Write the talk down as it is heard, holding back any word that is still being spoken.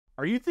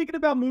Are you thinking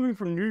about moving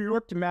from New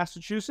York to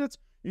Massachusetts?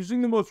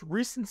 Using the most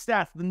recent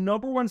stats, the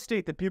 #1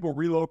 state that people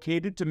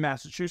relocated to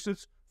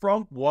Massachusetts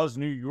from was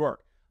New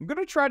York. I'm going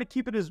to try to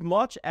keep it as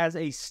much as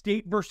a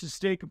state versus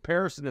state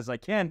comparison as I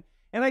can,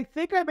 and I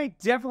think I may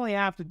definitely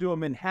have to do a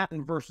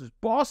Manhattan versus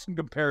Boston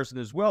comparison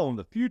as well in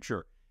the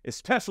future,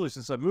 especially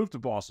since I moved to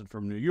Boston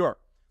from New York.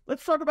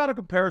 Let's talk about a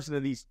comparison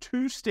of these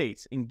two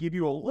states and give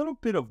you a little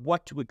bit of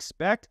what to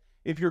expect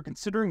if you're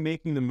considering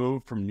making the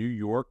move from New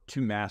York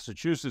to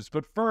Massachusetts.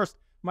 But first,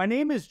 my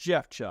name is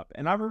Jeff Chubb,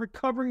 and I'm a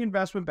recovering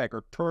investment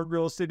banker turned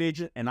real estate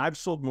agent, and I've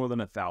sold more than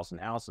 1,000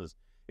 houses.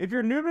 If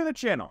you're new to the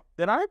channel,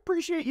 then I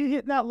appreciate you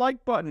hitting that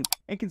like button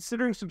and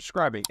considering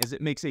subscribing, as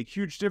it makes a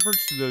huge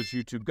difference to those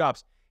YouTube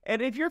gops.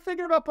 And if you're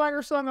thinking about buying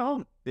or selling a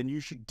home, then you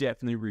should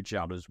definitely reach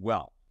out as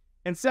well.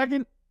 And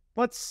second,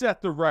 let's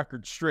set the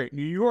record straight.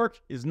 New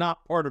York is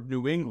not part of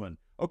New England.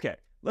 Okay,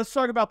 let's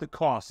talk about the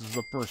cost as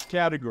the first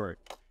category.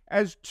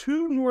 As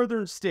two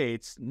northern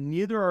states,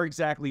 neither are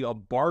exactly a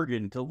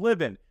bargain to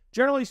live in.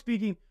 Generally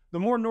speaking,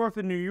 the more north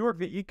in New York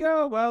that you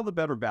go, well, the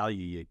better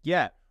value you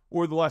get,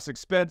 or the less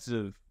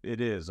expensive it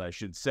is, I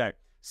should say.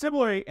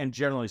 Similarly, and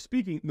generally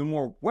speaking, the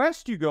more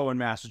west you go in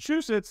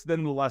Massachusetts,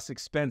 then the less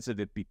expensive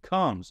it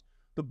becomes.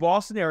 The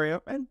Boston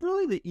area, and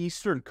really the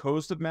eastern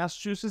coast of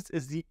Massachusetts,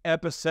 is the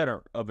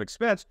epicenter of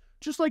expense,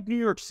 just like New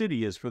York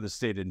City is for the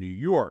state of New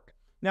York.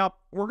 Now,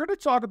 we're going to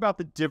talk about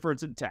the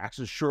difference in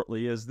taxes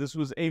shortly, as this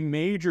was a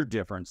major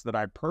difference that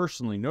I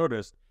personally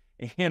noticed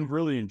and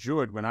really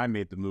enjoyed when I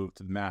made the move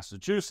to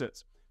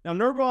Massachusetts. Now,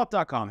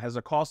 NerdWallet.com has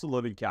a cost of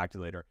living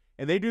calculator,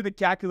 and they do the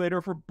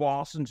calculator for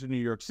Boston to New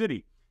York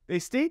City. They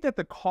state that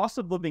the cost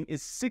of living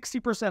is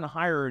 60%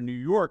 higher in New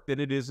York than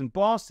it is in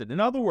Boston.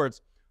 In other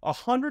words,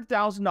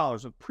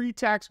 $100,000 of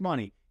pre-tax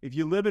money if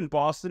you live in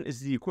Boston is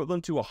the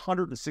equivalent to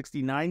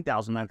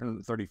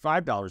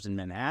 $169,935 in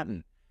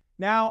Manhattan.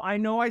 Now, I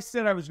know I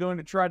said I was going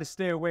to try to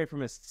stay away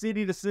from a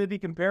city-to-city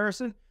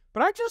comparison,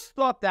 but I just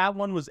thought that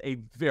one was a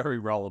very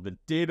relevant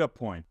data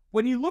point.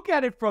 When you look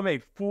at it from a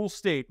full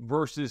state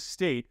versus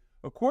state,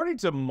 according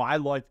to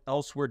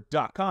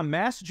MyLifeElsewhere.com,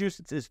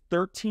 Massachusetts is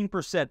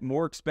 13%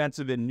 more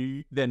expensive than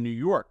New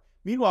York.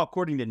 Meanwhile,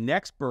 according to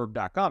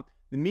Nextburg.com,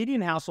 the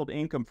median household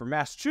income for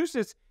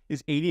Massachusetts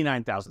is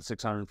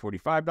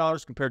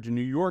 $89,645 compared to New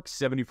York's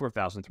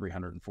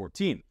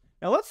 $74,314.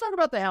 Now let's talk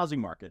about the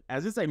housing market,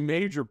 as it's a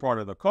major part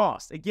of the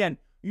cost. Again,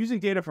 using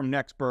data from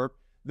Nextburg,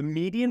 the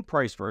median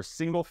price for a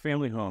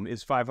single-family home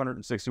is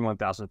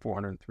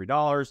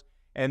 $561,403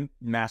 in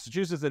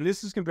Massachusetts, and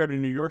this is compared to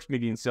New York's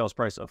median sales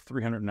price of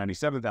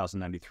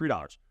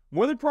 $397,093.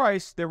 More than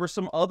price, there were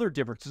some other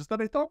differences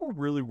that I thought were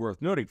really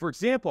worth noting. For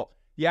example,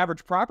 the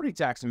average property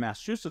tax in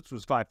Massachusetts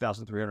was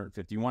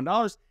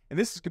 $5,351, and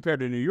this is compared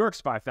to New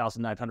York's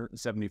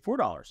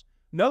 $5,974.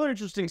 Another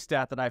interesting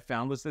stat that I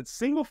found was that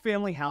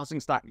single-family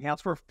housing stock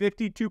accounts for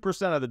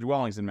 52% of the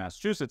dwellings in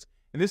Massachusetts,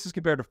 and this is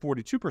compared to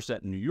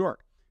 42% in New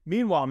York.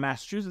 Meanwhile,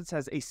 Massachusetts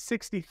has a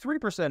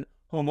 63%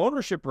 home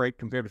ownership rate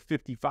compared to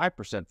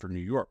 55% for New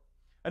York.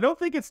 I don't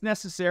think it's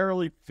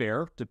necessarily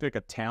fair to pick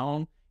a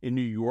town in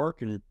New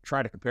York and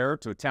try to compare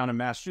it to a town in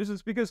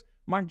Massachusetts because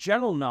my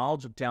general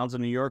knowledge of towns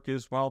in New York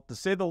is, well, to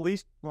say the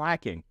least,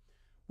 lacking.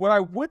 What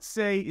I would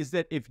say is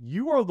that if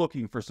you are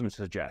looking for some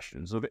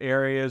suggestions of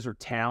areas or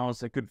towns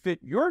that could fit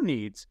your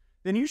needs,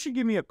 then you should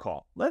give me a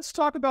call. Let's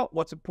talk about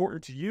what's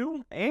important to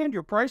you and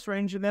your price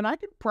range, and then I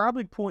could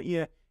probably point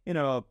you in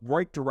a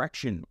right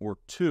direction or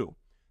two.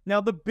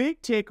 Now, the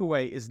big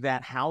takeaway is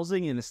that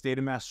housing in the state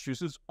of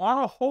Massachusetts on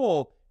a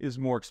whole is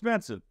more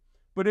expensive.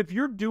 But if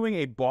you're doing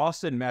a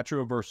Boston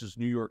Metro versus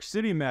New York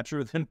City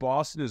Metro, then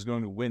Boston is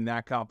going to win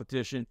that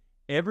competition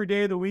every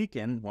day of the week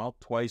and, well,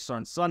 twice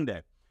on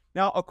Sunday.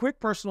 Now, a quick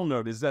personal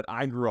note is that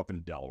I grew up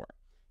in Delaware.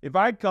 If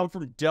I'd come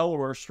from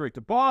Delaware straight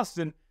to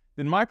Boston,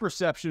 then my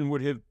perception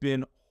would have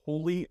been,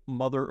 holy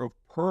mother of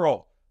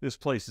pearl, this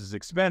place is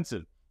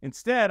expensive.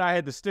 Instead, I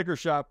had the sticker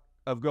shock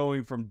of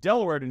going from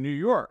Delaware to New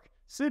York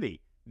City,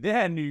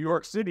 then New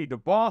York City to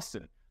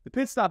Boston. The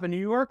pit stop in New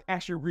York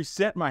actually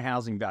reset my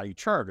housing value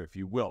chart, if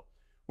you will.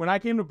 When I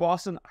came to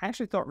Boston, I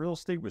actually thought real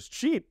estate was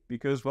cheap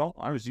because, well,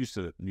 I was used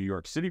to New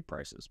York City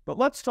prices. But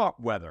let's talk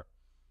weather.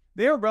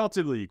 They are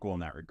relatively equal in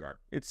that regard.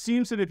 It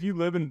seems that if you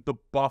live in the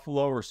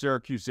Buffalo or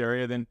Syracuse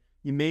area, then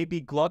you may be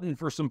glutton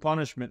for some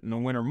punishment in the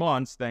winter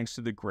months thanks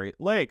to the Great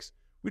Lakes.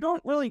 We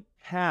don't really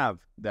have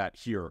that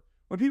here.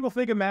 When people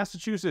think of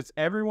Massachusetts,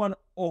 everyone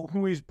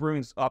always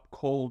brings up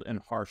cold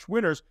and harsh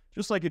winters.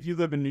 Just like if you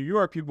live in New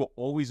York, people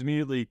always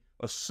immediately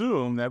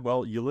assume that,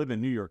 well, you live in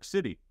New York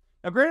City.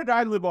 Now, granted,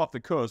 I live off the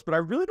coast, but I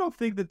really don't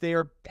think that they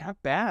are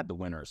that bad, the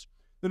winters.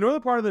 The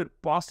northern part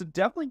of Boston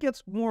definitely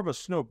gets more of a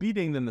snow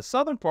beating than the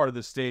southern part of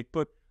the state,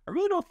 but I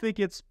really don't think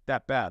it's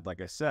that bad,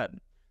 like I said.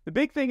 The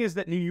big thing is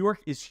that New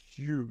York is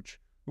huge.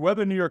 The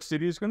weather in New York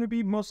City is going to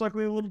be most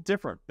likely a little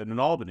different than in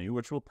Albany,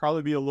 which will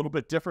probably be a little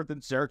bit different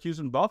than Syracuse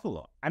and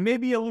Buffalo. I may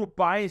be a little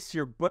biased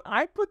here, but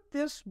I put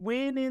this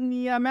win in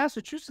the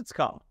Massachusetts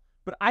column.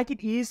 But I could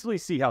easily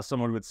see how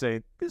someone would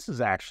say, this is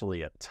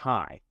actually a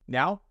tie.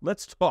 Now,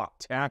 let's talk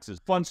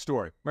taxes. Fun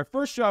story. My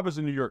first job was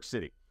in New York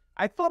City.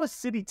 I thought a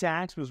city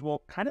tax was,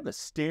 well, kind of a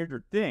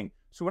standard thing.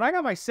 So when I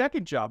got my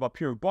second job up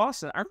here in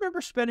Boston, I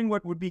remember spending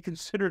what would be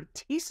considered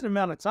a decent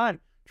amount of time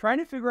trying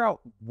to figure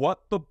out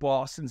what the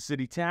Boston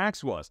city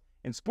tax was.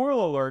 And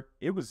spoiler alert,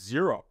 it was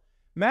zero.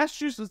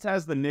 Massachusetts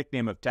has the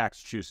nickname of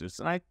Taxachusetts,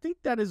 and I think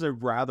that is a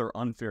rather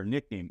unfair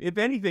nickname. If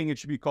anything, it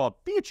should be called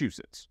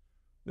Feachusetts.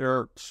 There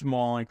are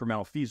small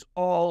incremental fees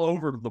all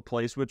over the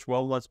place, which,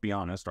 well, let's be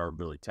honest, are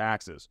really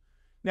taxes.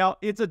 Now,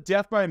 it's a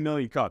death by a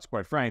million cuts,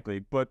 quite frankly,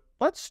 but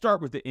let's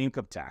start with the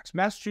income tax.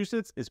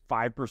 Massachusetts is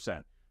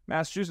 5%.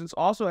 Massachusetts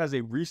also has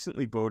a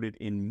recently voted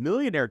in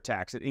millionaire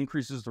tax that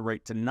increases the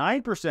rate to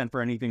 9%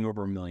 for anything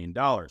over $1 million.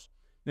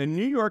 Now,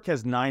 New York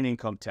has 9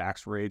 income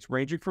tax rates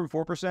ranging from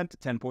 4% to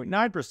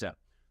 10.9%.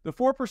 The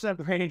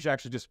 4% range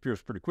actually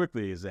disappears pretty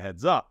quickly as a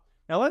heads up.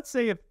 Now, let's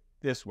say it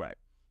this way.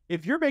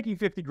 If you're making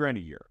 $50,000 a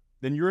year,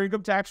 then your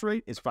income tax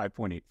rate is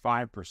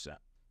 5.85%.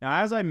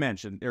 Now, as I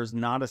mentioned, there's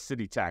not a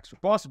city tax for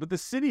Boston, but the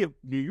city of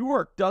New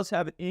York does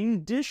have an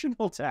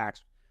additional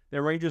tax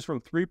that ranges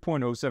from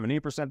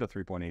 3.078% to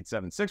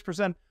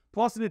 3.876%,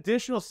 plus an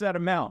additional set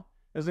amount.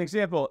 As an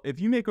example, if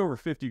you make over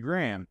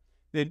 $50,000,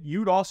 then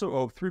you'd also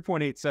owe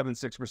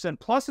 3.876%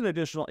 plus an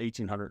additional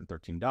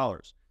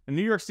 $1,813. And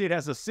New York State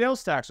has a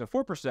sales tax of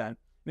 4%. And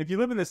if you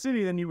live in the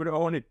city, then you would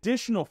owe an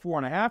additional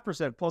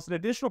 4.5% plus an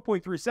additional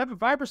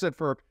 0.375%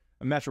 for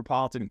a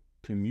metropolitan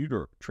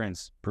commuter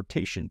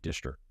transportation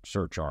district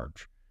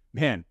surcharge.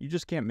 Man, you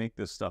just can't make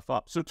this stuff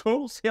up. So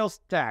total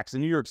sales tax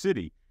in New York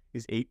City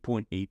is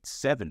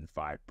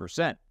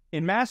 8.875%.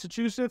 In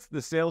Massachusetts,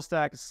 the sales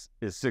tax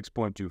is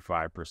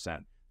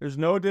 6.25%. There's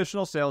no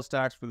additional sales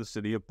tax for the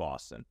city of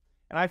Boston.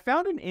 And I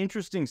found an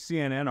interesting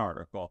CNN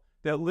article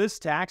that lists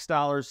tax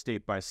dollars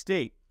state by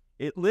state.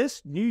 It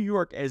lists New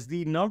York as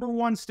the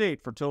 #1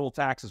 state for total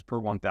taxes per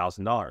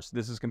 $1,000.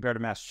 This is compared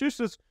to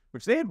Massachusetts,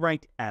 which they had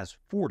ranked as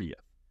 40th.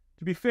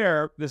 To be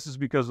fair, this is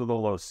because of the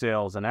low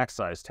sales and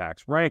excise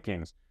tax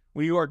rankings.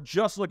 When you are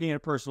just looking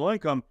at personal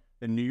income,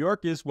 then New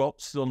York is, well,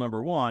 still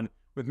 #1,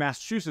 with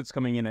Massachusetts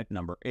coming in at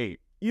 #8.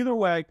 Either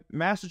way,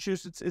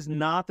 Massachusetts is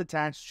not the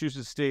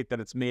Taxachusetts state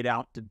that it's made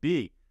out to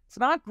be. It's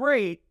not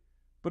great,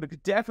 but it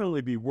could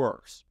definitely be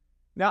worse.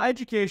 Now,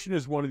 education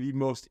is one of the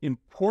most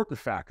important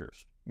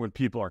factors when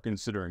people are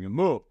considering a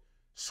move.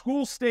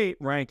 School state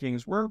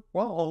rankings were,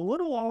 well, a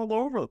little all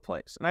over the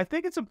place. And I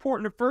think it's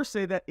important to first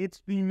say that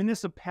it's the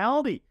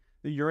municipality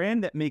that you're in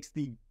that makes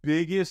the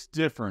biggest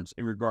difference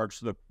in regards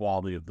to the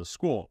quality of the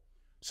school.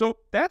 So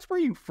that's where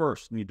you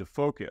first need to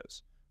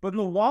focus. But in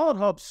the Wallet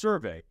Hub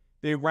survey,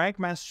 they rank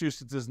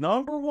Massachusetts as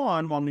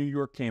 #1 while New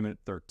York came in at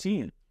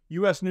 13.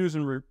 U.S. News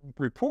and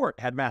Report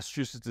had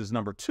Massachusetts as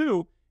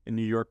 #2 and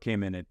New York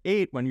came in at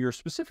 8 when you're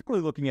specifically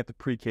looking at the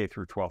pre-K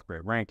through 12th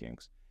grade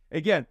rankings.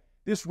 Again,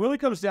 this really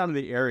comes down to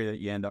the area that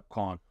you end up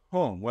calling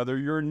home, whether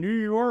you're in New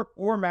York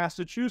or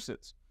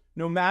Massachusetts.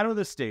 No matter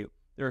the state,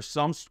 there are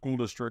some school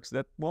districts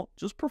that, well,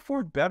 just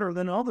perform better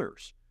than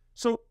others.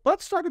 So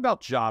let's talk about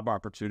job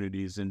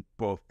opportunities in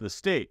both the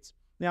states.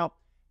 Now,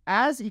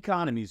 as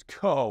economies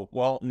go,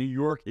 well, New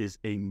York is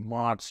a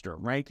monster,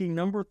 ranking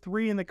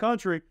 #3 in the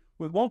country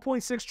with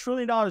 $1.6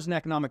 trillion in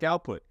economic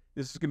output.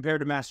 This is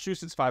compared to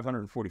Massachusetts'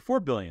 $544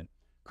 billion.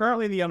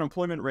 Currently, the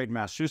unemployment rate in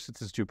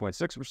Massachusetts is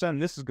 2.6%,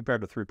 and this is compared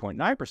to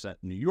 3.9%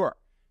 in New York.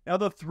 Now,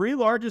 the 3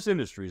 largest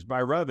industries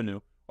by revenue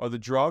are the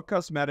drug,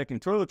 cosmetic,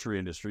 and toiletry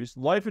industries,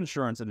 life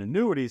insurance and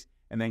annuities,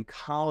 and then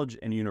college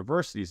and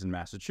universities in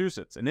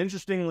Massachusetts. And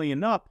interestingly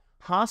enough,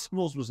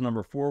 hospitals was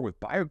 #4 with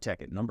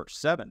biotech at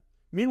 #7.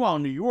 Meanwhile,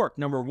 in New York,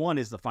 #1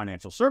 is the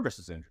financial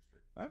services industry.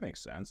 That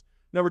makes sense.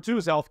 #2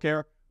 is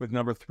healthcare, with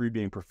 #3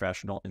 being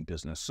professional and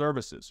business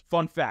services.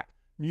 Fun fact,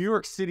 New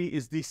York City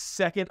is the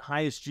second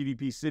highest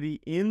GDP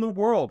city in the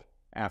world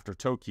after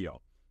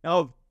Tokyo. Now,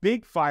 a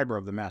big fiber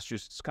of the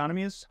Massachusetts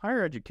economy is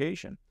higher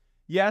education.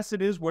 Yes,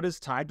 it is what is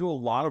tied to a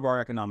lot of our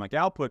economic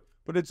output,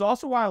 but it's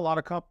also why a lot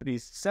of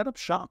companies set up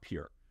shop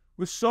here.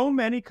 With so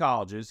many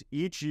colleges,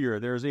 each year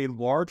there's a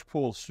large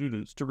pool of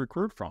students to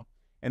recruit from.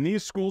 And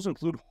these schools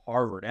include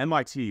Harvard,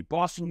 MIT,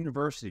 Boston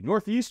University,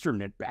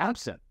 Northeastern, and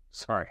Babson.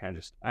 Sorry,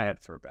 I had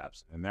to throw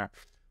Babson in there.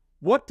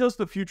 What does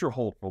the future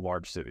hold for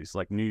large cities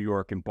like New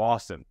York and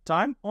Boston?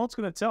 Time? Well, it's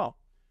going to tell.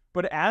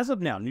 But as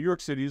of now, New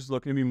York City is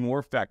looking to be more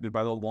affected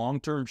by the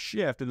long-term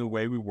shift in the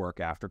way we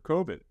work after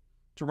COVID.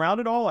 To round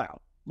it all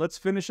out, let's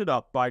finish it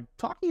up by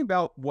talking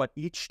about what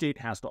each state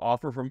has to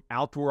offer from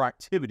outdoor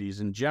activities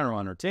and general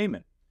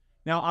entertainment.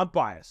 Now, I'm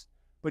biased,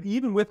 but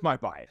even with my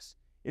bias,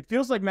 it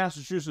feels like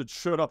Massachusetts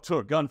showed up to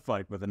a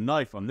gunfight with a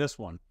knife on this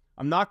one.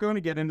 I'm not going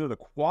to get into the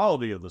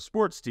quality of the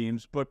sports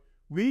teams, but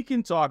we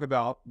can talk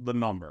about the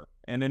number.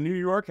 And New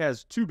York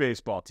has 2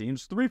 baseball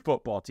teams, 3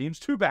 football teams,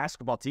 2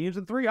 basketball teams,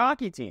 and 3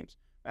 hockey teams.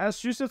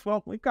 Massachusetts,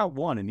 well, we've got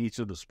 1 in each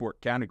of the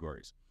sport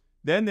categories.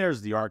 Then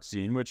there's the art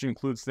scene, which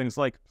includes things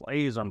like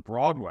plays on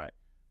Broadway.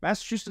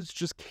 Massachusetts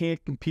just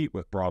can't compete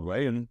with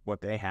Broadway and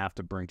what they have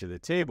to bring to the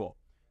table.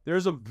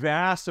 There's a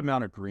vast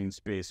amount of green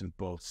space in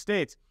both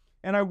states.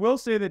 And I will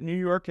say that New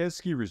York has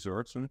ski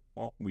resorts, and,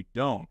 well, we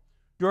don't.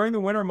 During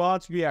the winter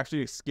months, we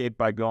actually escape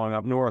by going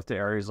up north to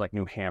areas like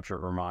New Hampshire,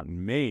 Vermont,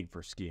 and Maine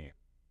for skiing.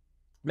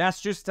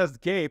 Massachusetts has the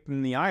Cape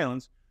and the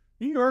islands.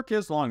 New York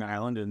has Long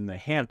Island and the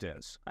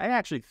Hamptons. I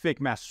actually think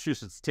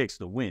Massachusetts takes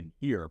the win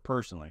here,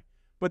 personally.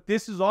 But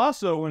this is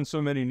also when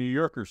so many New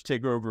Yorkers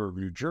take over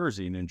New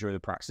Jersey and enjoy the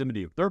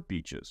proximity of their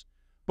beaches.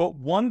 But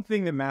one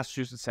thing that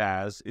Massachusetts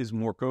has is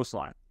more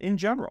coastline in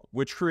general,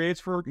 which creates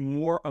for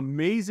more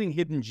amazing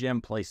hidden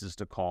gem places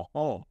to call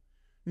home.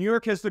 New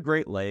York has the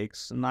Great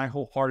Lakes, and I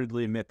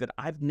wholeheartedly admit that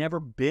I've never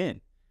been.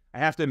 I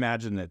have to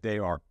imagine that they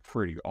are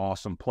pretty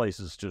awesome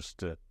places just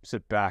to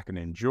sit back and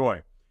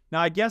enjoy.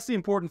 Now, I guess the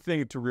important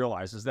thing to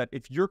realize is that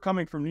if you're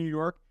coming from New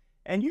York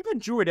and you've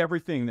enjoyed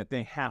everything that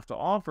they have to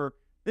offer,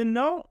 then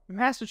no,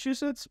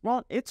 Massachusetts,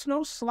 well, it's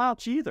no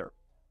slouch either.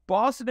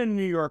 Boston and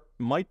New York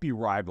might be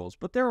rivals,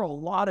 but there are a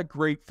lot of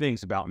great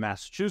things about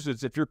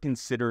Massachusetts if you're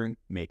considering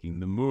making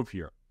the move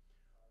here.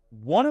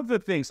 One of the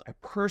things I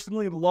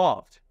personally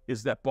loved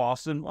is that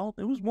Boston, well,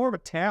 it was more of a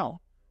town.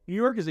 New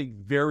York is a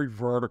very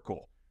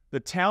vertical. The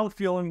town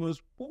feeling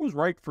was what was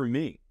right for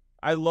me.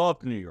 I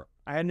loved New York.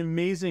 I had an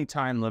amazing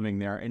time living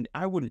there, and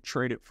I wouldn't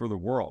trade it for the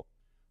world.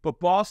 But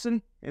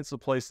Boston, it's a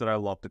place that I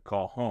love to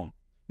call home.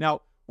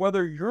 Now,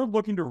 whether you're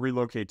looking to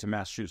relocate to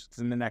Massachusetts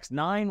in the next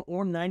 9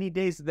 or 90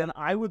 days, then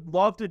I would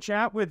love to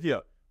chat with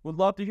you. Would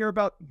love to hear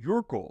about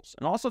your goals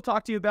and also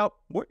talk to you about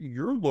what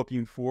you're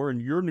looking for in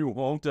your new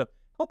home to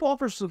help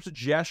offer some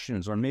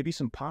suggestions on maybe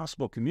some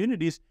possible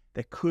communities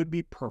that could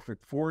be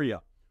perfect for you.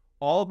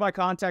 All of my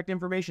contact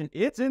information,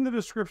 it's in the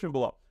description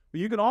below. But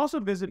you can also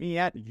visit me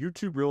at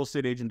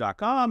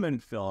youtuberealestateagent.com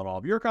and fill out all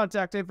of your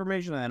contact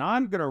information, and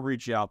I'm going to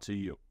reach out to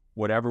you.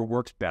 Whatever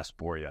works best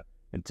for you.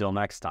 Until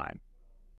next time.